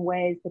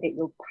ways that it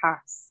will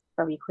pass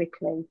very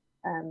quickly,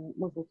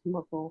 muzzle to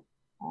muzzle,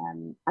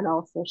 and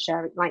also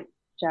sharing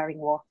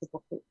water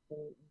buckets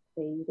and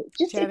feed. It's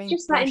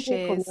just letting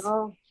people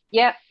know.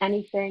 Yep,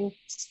 anything,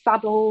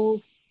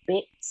 saddles,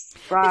 bits,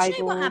 bridles. But you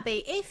know what,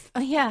 Abby?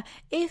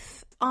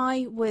 If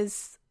I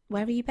was,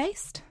 where are you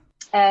based?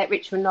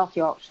 Richmond, North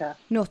Yorkshire.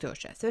 North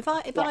Yorkshire. So if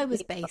I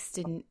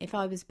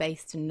was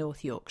based in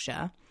North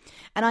Yorkshire,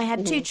 and I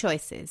had two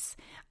choices.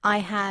 I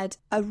had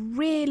a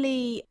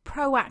really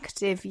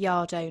proactive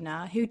yard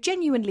owner who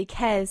genuinely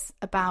cares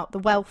about the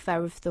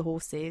welfare of the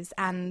horses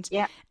and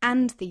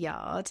the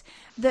yard,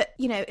 that,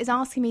 you know, is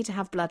asking me to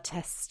have blood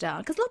tests done.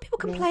 Because a lot of people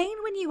complain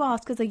when you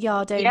ask as a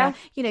yard owner,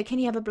 you know, can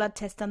you have a blood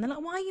test done? They're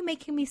like, why are you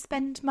making me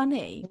spend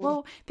money?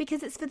 Well,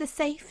 because it's for the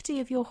safety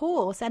of your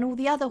horse and all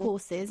the other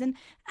horses and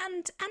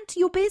to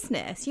your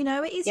business. You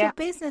know, it is your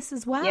business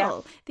as well.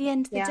 At the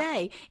end of the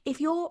day, if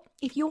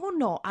you're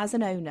not, as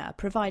an owner,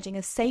 providing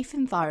a safe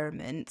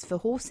environment for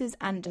horses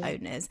and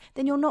owners,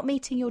 then you're not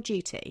meeting your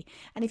duty.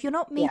 And if you're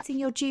not meeting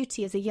your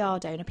duty as a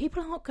yard owner,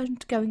 people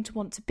aren't going to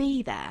want to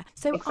be there.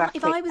 So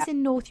if I was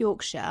in North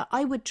Yorkshire,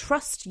 I would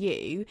trust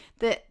you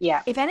that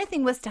if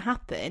anything was to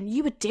happen,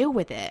 you would deal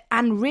with it,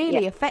 and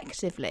really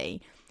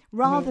effectively,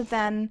 rather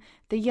than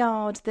the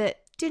yard that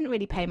didn't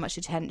really pay much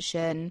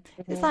attention.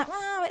 It's like,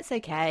 well, it's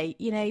okay.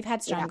 You know, you've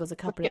had strangles a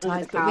couple of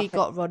times, but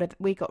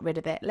we got rid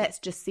of it. Let's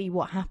just see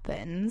what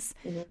happens.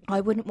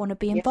 I wouldn't want to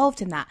be involved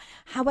in that.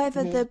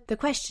 However, the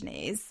question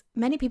is,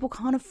 many people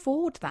can't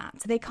afford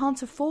that. So they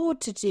can't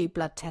afford to do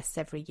blood tests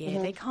every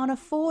year. They can't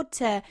afford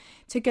to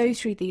go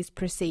through these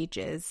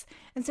procedures.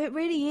 And so it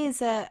really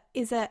is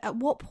at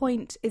what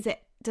point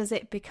does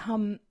it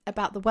become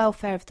about the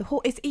welfare of the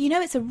horse?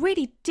 It's a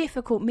really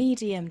difficult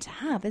medium to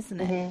have,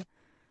 isn't it?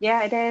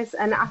 Yeah, it is.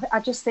 And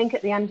I just think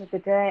at the end of the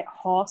day,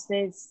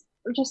 horses,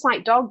 just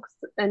like dogs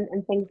and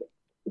things,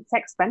 it's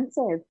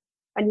expensive.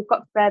 And you've got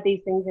to bear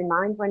these things in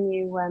mind when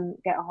you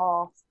get a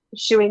horse.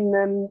 Shoeing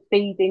them,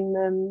 feeding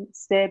them,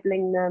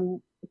 stabling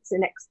them, it's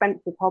an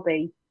expensive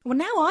hobby. Well,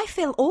 now I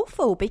feel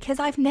awful because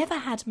I've never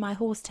had my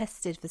horse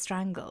tested for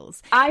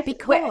strangles I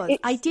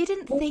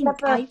didn't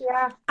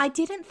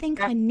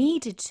think I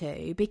needed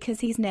to because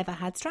he's never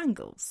had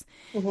strangles.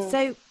 Mm-hmm.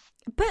 So,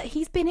 but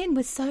he's been in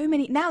with so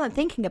many. Now I'm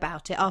thinking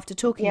about it after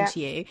talking to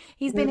you.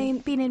 He's been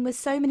in with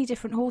so many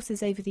different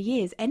horses over the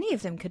years. Any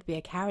of them could be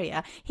a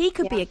carrier. He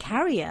could be a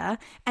carrier,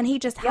 and he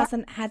just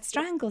hasn't had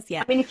strangles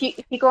yet. I mean, if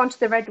you go onto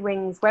the Red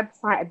Wings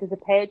website, there's a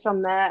page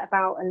on there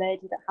about a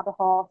lady that had a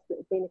horse that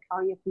had been a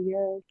carrier for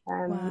years,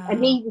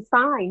 and he was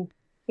fine.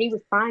 He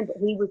was fine, but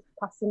he was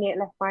passing it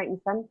left, right,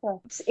 and centre.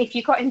 If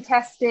you got him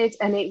tested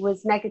and it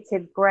was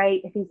negative,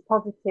 great. If he's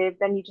positive,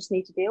 then you just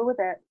need to deal with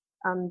it.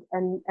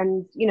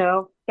 And you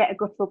know, get a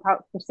guttural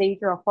pouch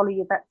procedure or follow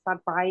your vet's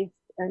advice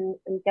and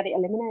get it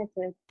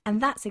eliminated. And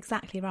that's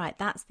exactly right.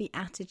 That's the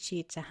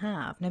attitude to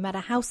have. No matter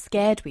how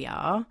scared we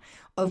are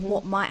of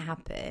what might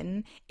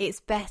happen, it's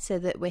better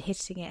that we're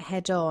hitting it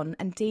head on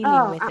and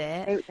dealing with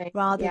it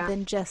rather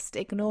than just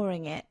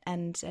ignoring it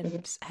and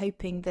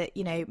hoping that,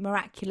 you know,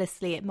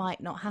 miraculously it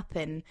might not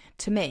happen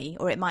to me,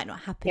 or it might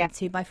not happen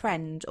to my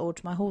friend or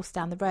to my horse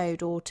down the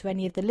road or to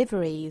any of the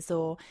liveries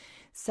or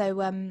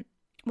so.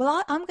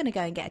 Well, I'm going to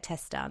go and get a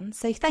test done.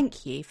 So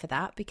thank you for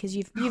that, because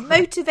you've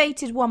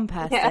motivated one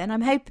person. Yeah. I'm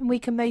hoping we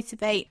can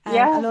motivate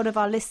a lot of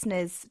our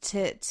listeners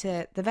to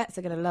the vets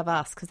are going to love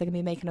us because they're going to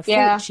be making a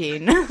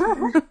fortune.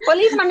 Well,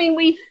 even, I mean,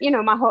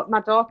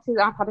 my daughters,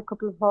 I've had a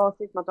couple of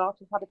horses. My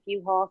daughter's had a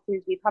few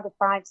horses. We've had a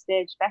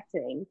 5-stage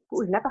vetting, but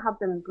we've never had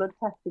them blood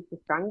tested for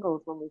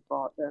strangles when we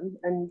bought them.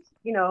 And,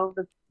 you know,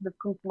 they've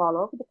come from all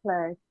over the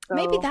place. So.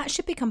 Maybe that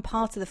should become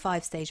part of the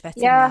 5-stage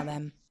vetting now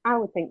then. I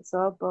would think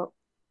so, but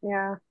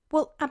yeah.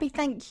 Well, Abby,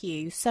 thank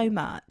you so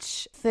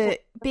much for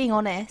being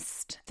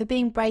honest, for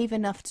being brave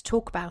enough to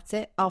talk about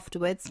it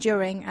afterwards,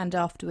 during and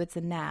afterwards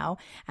and now,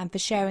 and for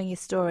sharing your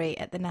story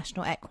at the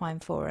National Equine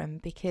Forum,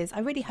 because I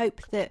really hope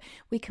that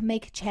we can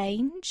make a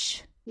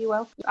change. You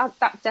will.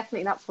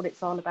 That's what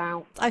it's all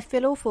about. I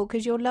feel awful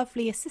because your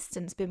lovely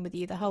assistant's been with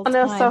you the whole time.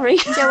 Oh, no, sorry.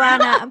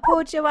 Joanna, and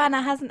poor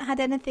Joanna hasn't had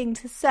anything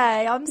to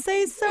say. I'm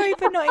so sorry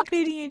for not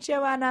including you,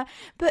 Joanna.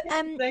 But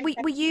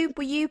were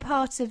you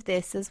part of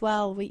this as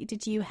well?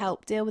 Did you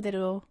help deal with it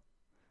all?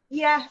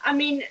 Yeah, I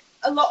mean,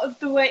 in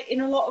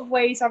a lot of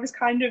ways, I was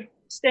kind of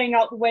staying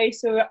out the way,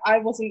 so I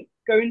wasn't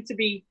going to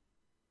be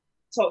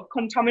sort of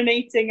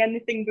contaminating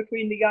anything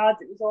between the yards.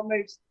 It was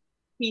almost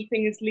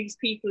keeping as least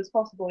people as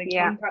possible in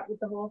contact with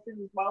the horses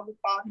as well, with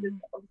partners,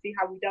 obviously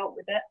how we dealt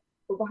with it.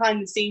 But behind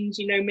the scenes,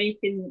 you know,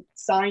 making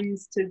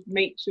signs to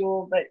make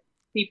sure that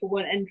people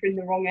weren't entering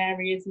the wrong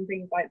areas and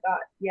things like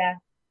that. Yeah,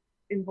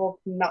 involved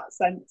in that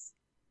sense.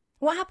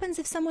 What happens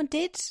if someone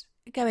did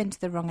go into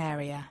the wrong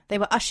area? They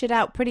were ushered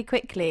out pretty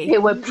quickly. They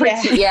were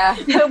pretty,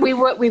 we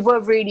were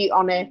really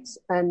on it.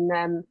 And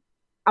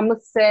I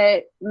must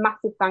say,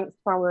 massive thanks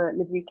to our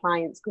livery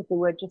clients because they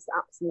were just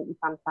absolutely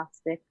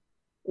fantastic.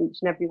 Each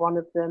and every one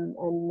of them,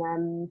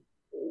 and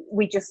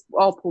we just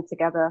all pulled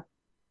together,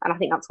 and I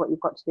think that's what you've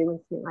got to do when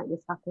something like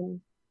this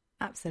happens.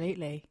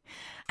 Absolutely.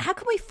 How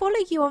can we follow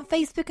you on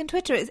Facebook and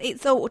Twitter?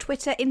 It's all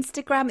Twitter,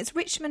 Instagram. It's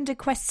Richmond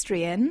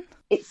Equestrian.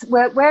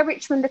 We're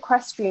Richmond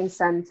Equestrian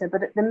Centre,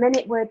 but at the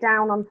minute we're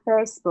down on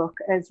Facebook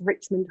as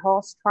Richmond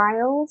Horse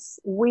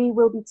Trials. We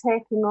will be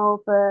taking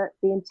over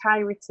the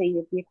entirety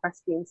of the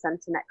Equestrian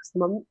Centre next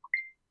month.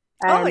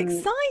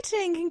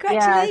 Exciting!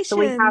 Congratulations! Yeah, so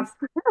we have,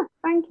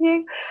 thank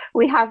you.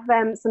 We have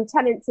some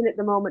tenants in at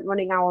the moment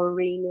running our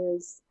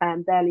arenas,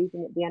 and they're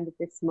leaving at the end of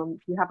this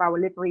month. We have our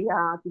livery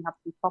yard, we have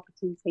some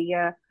properties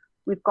here.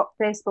 We've got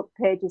Facebook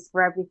pages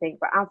for everything,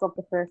 but as of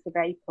the 1st of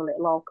April,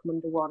 it'll all come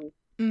under one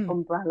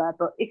umbrella.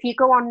 But if you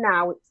go on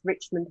now, it's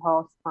Richmond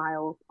Horse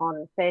Trials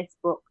on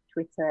Facebook,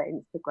 Twitter,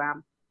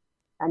 Instagram.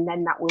 And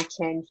then that will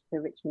change to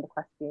Richmond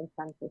Equestrian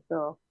Centre.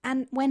 So,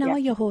 and when are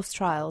your horse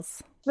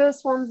trials?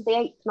 First one's the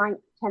 8th,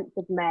 9th, 10th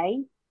of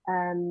May.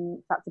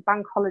 That's a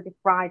bank holiday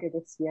Friday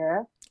this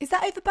year. Is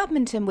that over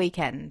Badminton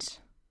weekend?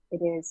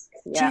 It is.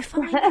 Yeah. Do you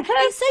find that?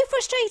 It's so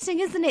frustrating,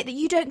 isn't it, that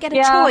you don't get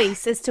a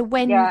choice as to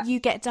when you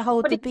get to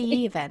hold the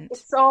BE event?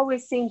 It's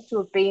always seems to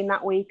have been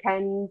that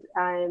weekend.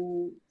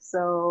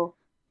 So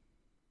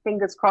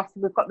fingers crossed.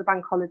 We've got the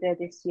bank holiday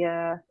this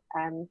year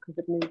because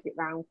we've moved it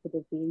round for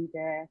the BE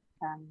Day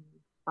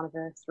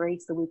anniversary.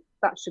 So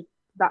that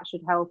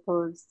should help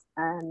us.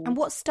 And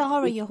what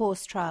star are your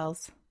horse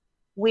trials?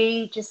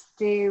 We just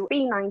do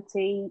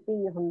B90,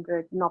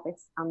 B100,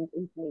 novice and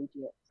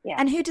intermediate. Yeah.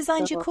 And who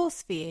designed your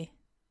course for you?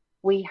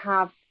 We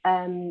have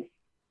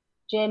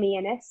Jamie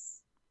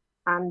Innes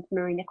and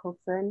Marie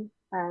Nicholson,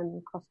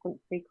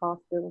 cross-country course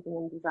building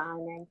and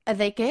designing. Are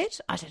they good?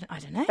 I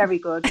don't know. Very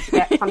good.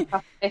 Yeah,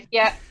 fantastic.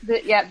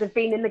 They've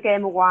been in the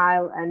game a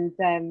while and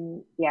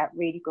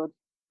really good.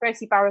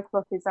 Tracy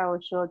Barraclough is our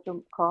show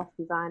jump course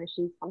designer.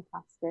 She's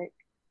fantastic.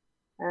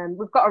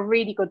 We've got a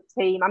really good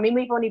team. I mean,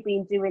 we've only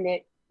been doing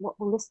it what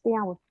will this be,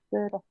 our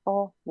third or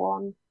fourth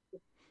one?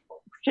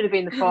 Should have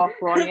been the fourth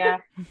one, yeah.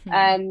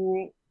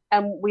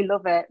 And we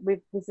love it.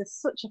 There's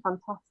such a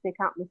fantastic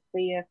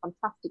atmosphere,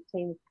 fantastic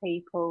team of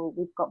people.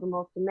 We've got the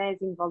most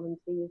amazing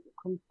volunteers that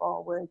come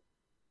forward.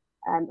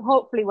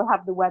 Hopefully we'll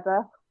have the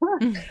weather.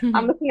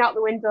 I'm looking out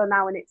the window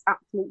now and it's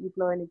absolutely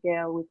blowing a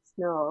gale with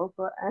snow.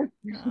 But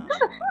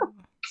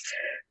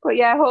but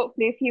yeah,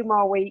 hopefully a few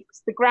more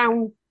weeks. The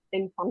ground's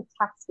in a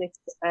fantastic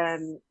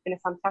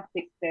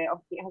state.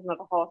 Obviously it hasn't had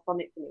a horse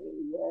on it for nearly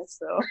a year,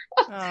 so.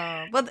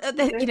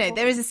 Well,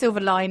 there is a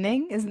silver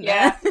lining, isn't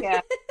there?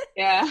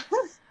 Yeah.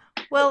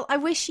 Well, I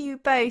wish you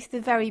both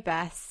the very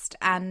best,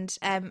 and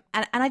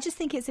I just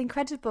think it's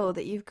incredible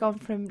that you've gone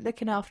from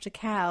looking after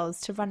cows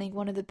to running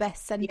one of the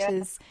best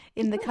centres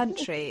in the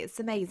country.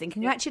 It's amazing.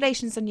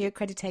 Congratulations on your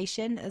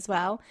accreditation as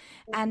well,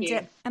 and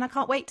I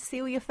can't wait to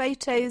see all your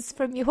photos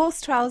from your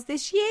horse trials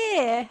this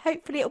year.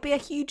 Hopefully, it'll be a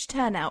huge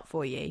turnout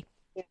for you.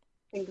 Yeah,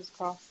 fingers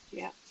crossed.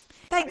 Yeah.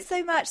 Thanks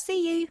so much.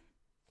 See you.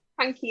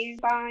 Thank you.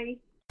 Bye.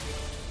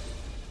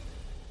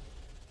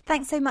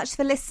 Thanks so much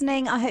for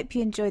listening. I hope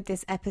you enjoyed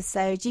this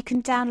episode. You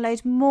can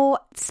download more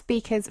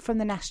speakers from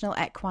the National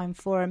Equine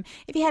Forum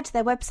if you head to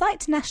their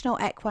website,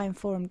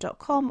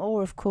 nationalequineforum.com,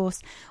 or of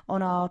course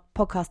on our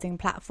podcasting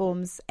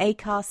platforms,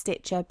 Acast,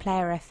 Stitcher,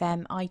 Player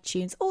FM,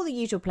 iTunes, all the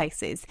usual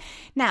places.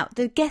 Now,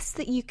 the guests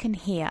that you can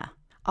hear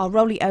are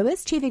Rolly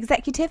Owers, Chief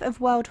Executive of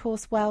World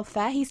Horse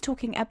Welfare. He's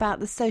talking about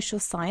the social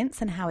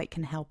science and how it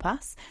can help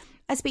us.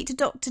 I speak to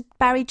Dr.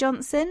 Barry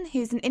Johnson,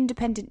 who's an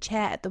independent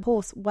chair at the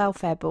Horse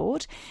Welfare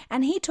Board,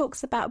 and he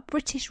talks about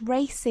British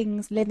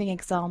racing's living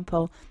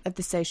example of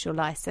the social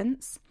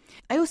licence.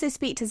 I also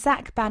speak to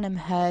Zach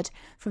Banham-Hurd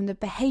from the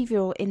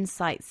Behavioural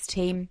Insights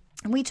team,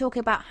 and we talk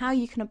about how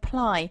you can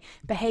apply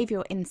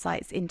behavioural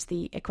insights into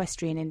the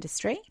equestrian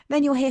industry.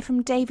 Then you'll hear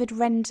from David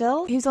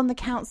Rendell, who's on the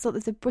council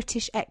of the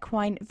British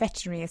Equine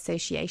Veterinary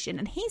Association,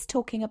 and he's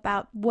talking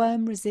about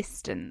worm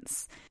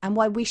resistance and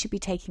why we should be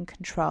taking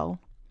control.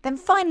 Then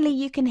finally,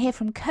 you can hear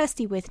from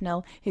Kirsty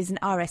Withnell, who's an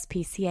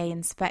RSPCA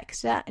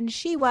inspector, and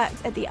she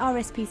works at the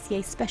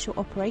RSPCA Special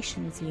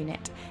Operations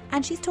Unit,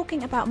 and she's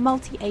talking about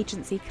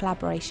multi-agency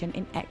collaboration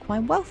in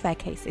equine welfare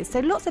cases. So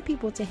lots of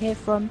people to hear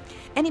from.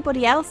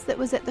 Anybody else that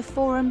was at the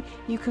forum,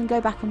 you can go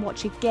back and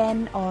watch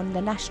again on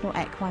the National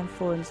Equine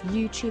Forum's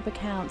YouTube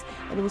account.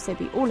 It'll also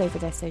be all over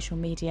their social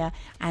media,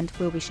 and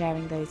we'll be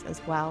sharing those as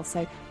well.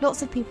 So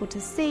lots of people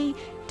to see.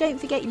 Don't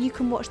forget you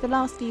can watch the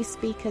last few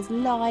speakers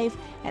live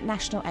at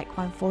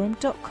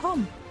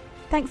nationalequineforum.com.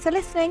 Thanks for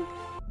listening.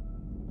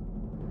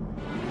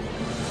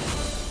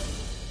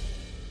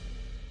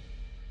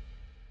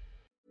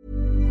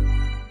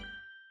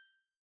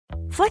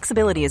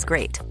 Flexibility is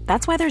great.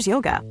 That's why there's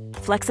yoga.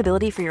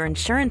 Flexibility for your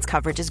insurance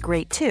coverage is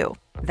great too.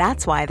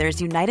 That's why there's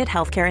United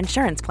Healthcare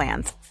Insurance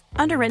Plans.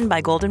 Underwritten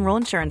by Golden Rule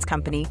Insurance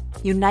Company,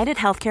 United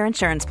Healthcare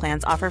Insurance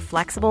Plans offer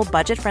flexible,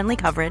 budget-friendly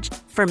coverage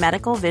for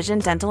medical, vision,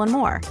 dental, and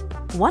more.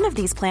 One of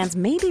these plans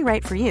may be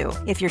right for you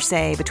if you're,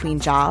 say, between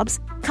jobs,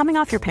 coming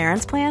off your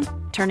parents' plan,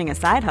 turning a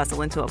side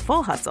hustle into a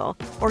full hustle,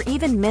 or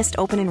even missed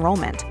open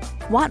enrollment.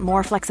 Want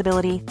more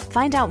flexibility?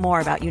 Find out more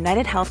about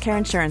United Healthcare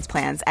Insurance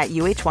Plans at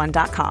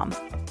uh1.com.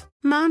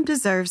 Mom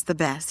deserves the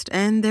best,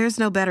 and there's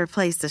no better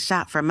place to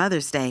shop for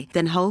Mother's Day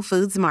than Whole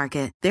Foods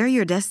Market. They're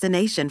your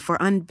destination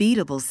for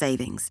unbeatable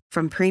savings,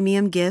 from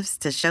premium gifts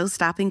to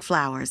show-stopping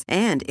flowers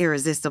and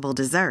irresistible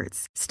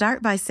desserts.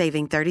 Start by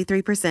saving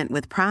 33%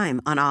 with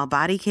Prime on all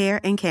body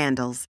care and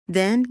candles.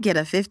 Then get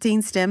a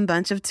 15-stem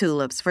bunch of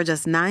tulips for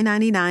just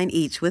 $9.99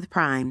 each with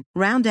Prime.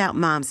 Round out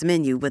Mom's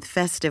menu with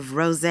festive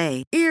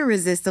rosé,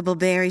 irresistible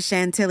berry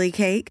chantilly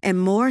cake,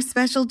 and more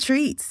special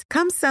treats.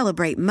 Come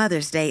celebrate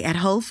Mother's Day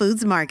at Whole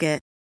Foods Market.